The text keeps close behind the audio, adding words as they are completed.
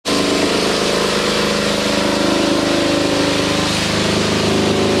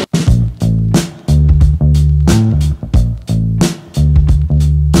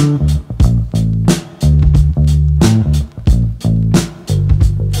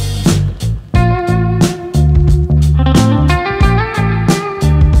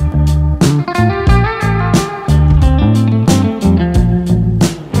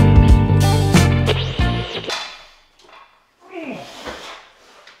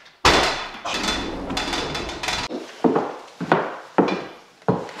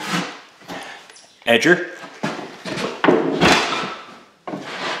edger.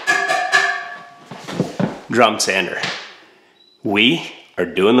 Drum sander. We are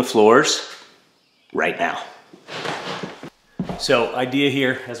doing the floors right now. So idea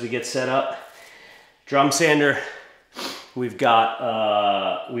here as we get set up, drum sander, we've got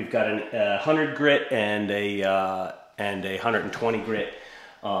a 100 grit and a 120 grit.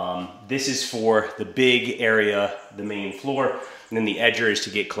 This is for the big area, the main floor, and then the edger is to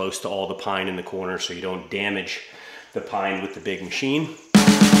get close to all the pine in the corner so you don't damage the pine with the big machine.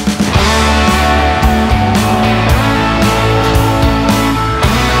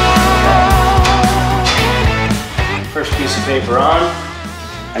 First piece of paper on.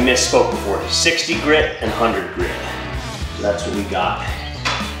 I misspoke before, 60 grit and 100 grit. So that's what we got.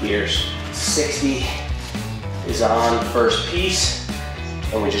 Here's 60 is on first piece.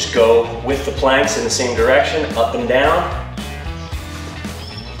 And we just go with the planks in the same direction, up and down.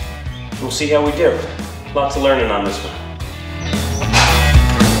 We'll see how we do. Lots of learning on this one.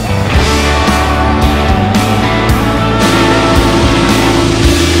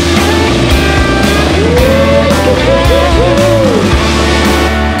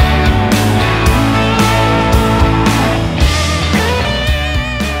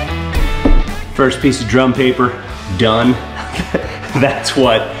 First piece of drum paper, done. That's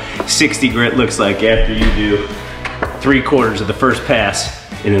what 60 grit looks like after you do 3/4 of the first pass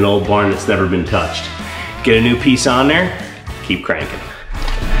in an old barn that's never been touched. Get a new piece on there, keep cranking.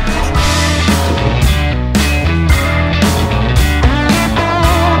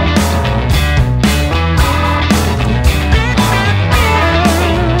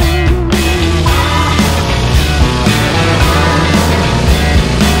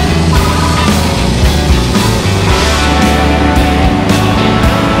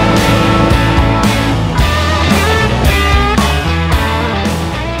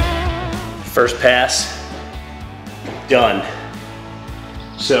 First pass, done.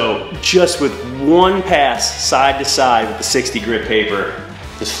 So just with one pass side to side with the 60 grit paper,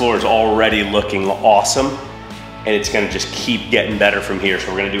 this floor is already looking awesome, and it's gonna just keep getting better from here. So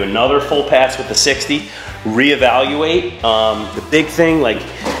we're gonna do another full pass with the 60, reevaluate. The big thing, like,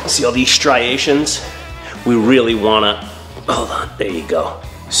 see all these striations? We really wanna, hold on, there you go.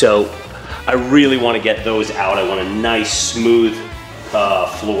 So I really wanna get those out. I want a nice, smooth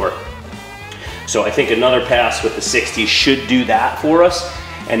floor. So I think another pass with the 60 should do that for us,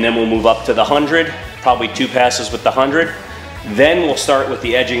 and then we'll move up to the 100, probably 2 passes with the 100. Then we'll start with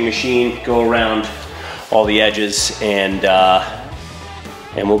the edging machine, go around all the edges, and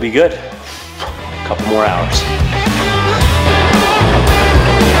we'll be good. A couple more hours.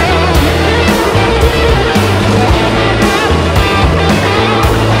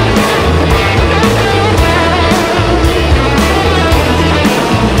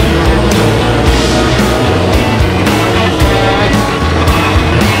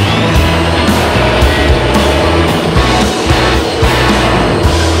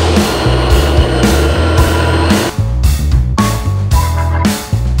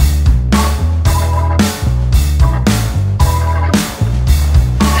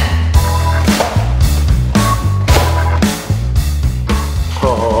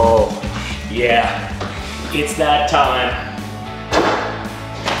 It's that time.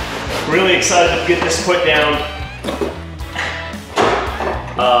 Really excited to get this put down.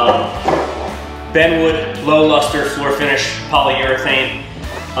 Benwood low luster floor finish polyurethane,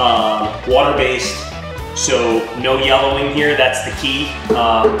 water-based, so no yellowing here. That's the key.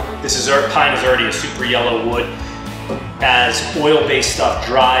 Pine is already a super yellow wood. As oil-based stuff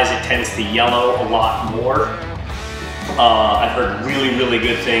dries, it tends to yellow a lot more. I've heard really, really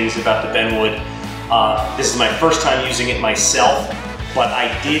good things about the Benwood. This is my first time using it myself, but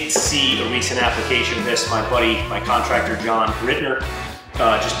I did see a recent application of this. My buddy, my contractor, John Rittner,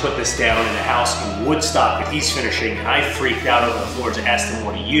 just put this down in a house in Woodstock that he's finishing, and I freaked out over the floors. I asked him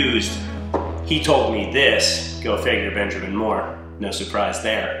what he used. He told me this. Go figure, Benjamin Moore. No surprise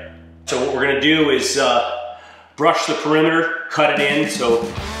there. So what we're gonna do is brush the perimeter, cut it in, so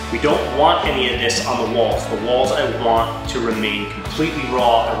we don't want any of this on the walls. The walls I want to remain completely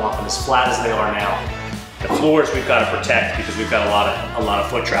raw. I want them as flat as they are now. The floors we've got to protect because we've got a lot of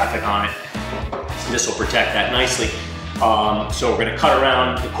foot traffic on it. So this will protect that nicely. So we're going to cut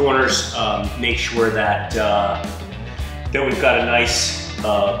around the corners, make sure that we've got a nice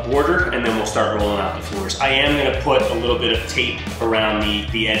border, and then we'll start rolling out the floors. I am going to put a little bit of tape around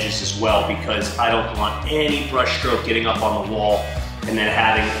the edges as well because I don't want any brush stroke getting up on the wall and then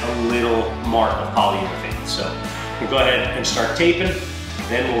having a little mark of polyurethane. So we'll go ahead and start taping,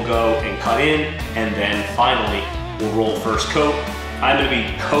 then we'll go and cut in, and then finally we'll roll first coat, I'm gonna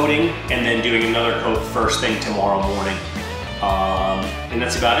be coating and then doing another coat first thing tomorrow morning. And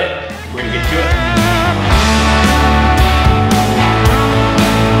that's about it. We're gonna get to it.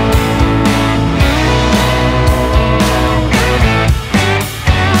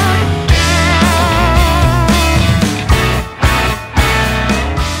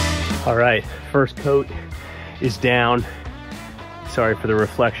 All right, first coat is down. Sorry for the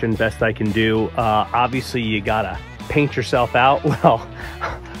reflection, best I can do. Obviously you gotta paint yourself out. Well,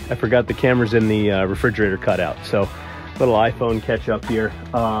 I forgot the camera's in the refrigerator cutout. So little iPhone catch up here.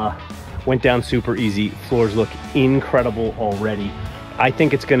 Went down super easy. Floors look incredible already. I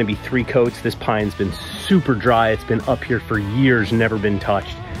think it's gonna be 3 coats. This pine's been super dry. It's been up here for years, never been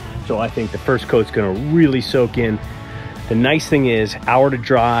touched. So I think the first coat's gonna really soak in. The nice thing is hour to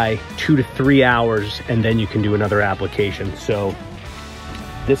dry, 2 to 3 hours, and then you can do another application. So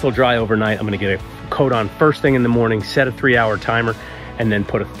this will dry overnight. I'm gonna get a coat on first thing in the morning, set a 3-hour timer, and then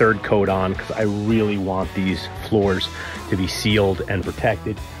put a 3rd coat on because I really want these floors to be sealed and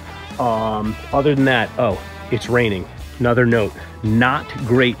protected. Other than that, oh, it's raining. Another note, not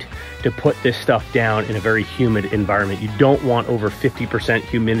great to put this stuff down in a very humid environment. You don't want over 50%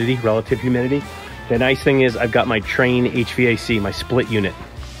 humidity, relative humidity. The nice thing is I've got my Train HVAC, my split unit.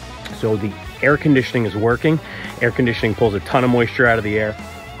 So the air conditioning is working. Air conditioning pulls a ton of moisture out of the air.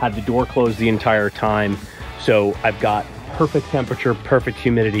 Had the door closed the entire time. So I've got perfect temperature, perfect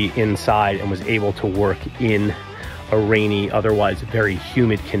humidity inside, and was able to work in a rainy, otherwise very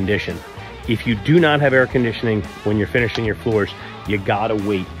humid condition. If you do not have air conditioning when you're finishing your floors, you gotta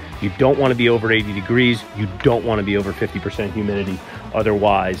wait. You don't wanna be over 80 degrees. You don't wanna be over 50% humidity.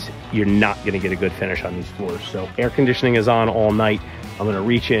 Otherwise, you're not gonna get a good finish on these floors. So air conditioning is on all night. I'm gonna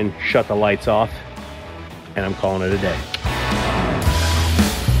reach in, shut the lights off, and I'm calling it a day.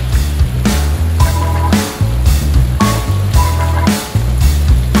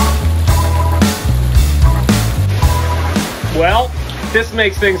 Well, this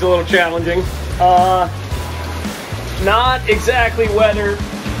makes things a little challenging. Not exactly weather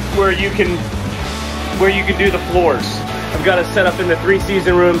where you can do the floors. I've got it set up in the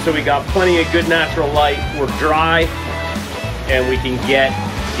 3-season room, so we got plenty of good natural light. We're dry, and we can get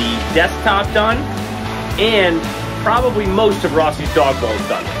the desktop done, and probably most of Rossi's dog bowl is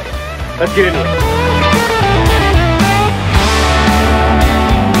done. Let's get into it.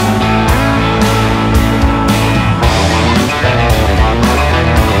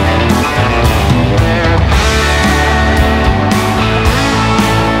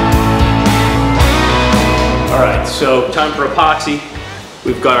 So time for epoxy.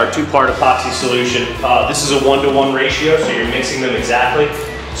 We've got our 2-part epoxy solution. This is a 1-to-1 ratio, so you're mixing them exactly.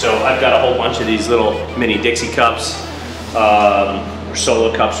 So I've got a whole bunch of these little mini Dixie cups, or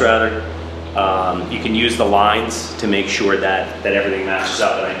solo cups rather. You can use the lines to make sure that everything matches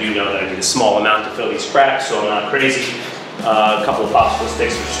up. And I do know that I need a small amount to fill these cracks, so I'm not crazy. A couple of popsicle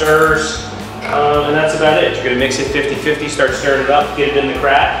sticks for stirrers, and that's about it. You're gonna mix it 50-50, start stirring it up, get it in the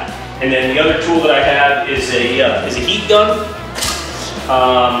crack. And then the other tool that I have is a heat gun.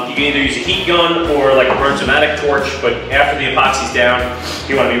 You can either use a heat gun or like a Bernzomatic torch, but after the epoxy's down,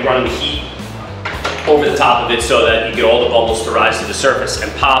 you want to be running the heat over the top of it so that you get all the bubbles to rise to the surface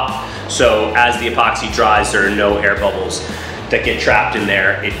and pop. So as the epoxy dries, there are no air bubbles that get trapped in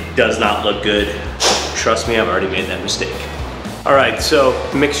there. It does not look good. Trust me, I've already made that mistake. All right, so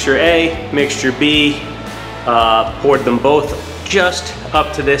mixture A, mixture B, poured them both just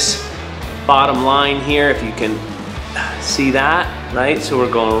up to this bottom line here, if you can see that, right? So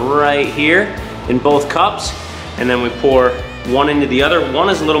we're going right here in both cups, and then we pour one into the other. One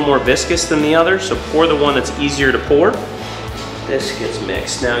is a little more viscous than the other, so pour the one that's easier to pour. This gets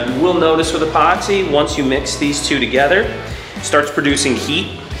mixed. Now you will notice with epoxy, once you mix these two together, it starts producing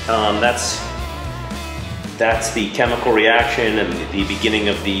heat. That's the chemical reaction and the beginning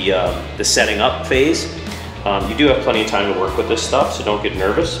of the setting up phase. You do have plenty of time to work with this stuff, so don't get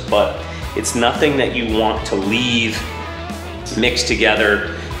nervous, but it's nothing that you want to leave mixed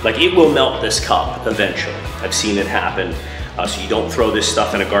together. Like, it will melt this cup eventually. I've seen it happen. So you don't throw this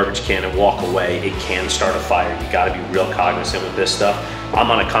stuff in a garbage can and walk away. It can start a fire. You gotta be real cognizant with this stuff.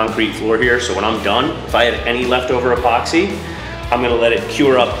 I'm on a concrete floor here, so when I'm done, if I have any leftover epoxy, I'm gonna let it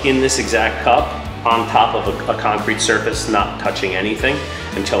cure up in this exact cup on top of a concrete surface, not touching anything,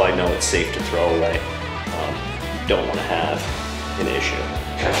 until I know it's safe to throw away. Don't wanna have an issue.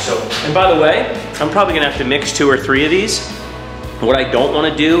 Okay, so, and by the way, I'm probably gonna have to mix 2 or 3 of these. What I don't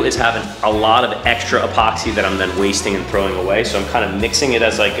wanna do is have a lot of extra epoxy that I'm then wasting and throwing away. So I'm kind of mixing it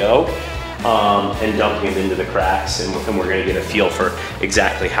as I go and dumping it into the cracks, and we're gonna get a feel for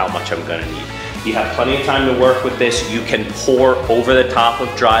exactly how much I'm gonna need. You have plenty of time to work with this. You can pour over the top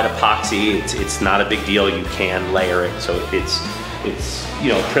of dried epoxy. It's not a big deal. You can layer it, so it's you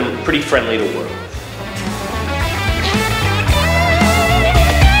know, pretty friendly to work with.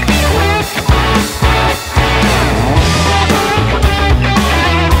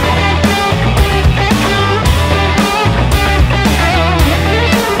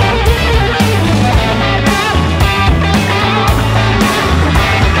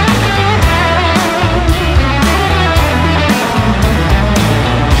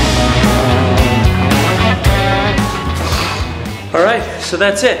 So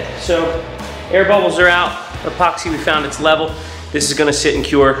that's it. So air bubbles are out. Epoxy, we found it's level. This is gonna sit and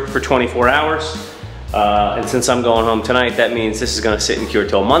cure for 24 hours. And since I'm going home tonight, that means this is gonna sit and cure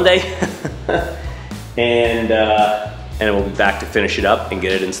till Monday. and we'll be back to finish it up and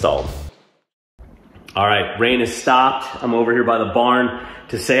get it installed. All right, rain has stopped. I'm over here by the barn.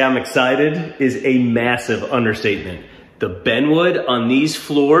 To say I'm excited is a massive understatement. The Benwood on these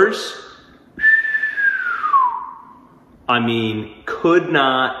floors, I mean, could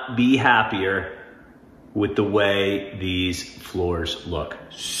not be happier with the way these floors look.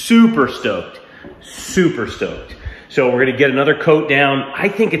 Super stoked, super stoked. So we're gonna get another coat down. I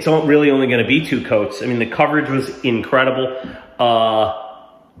think it's really only gonna be 2 coats. I mean, the coverage was incredible.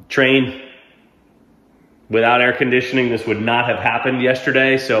 Train, without air conditioning, this would not have happened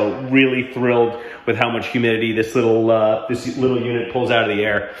yesterday. So really thrilled with how much humidity this little unit pulls out of the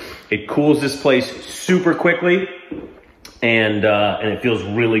air. It cools this place super quickly. And it feels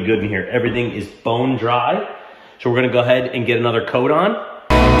really good in here. Everything is bone dry. So we're gonna go ahead and get another coat on.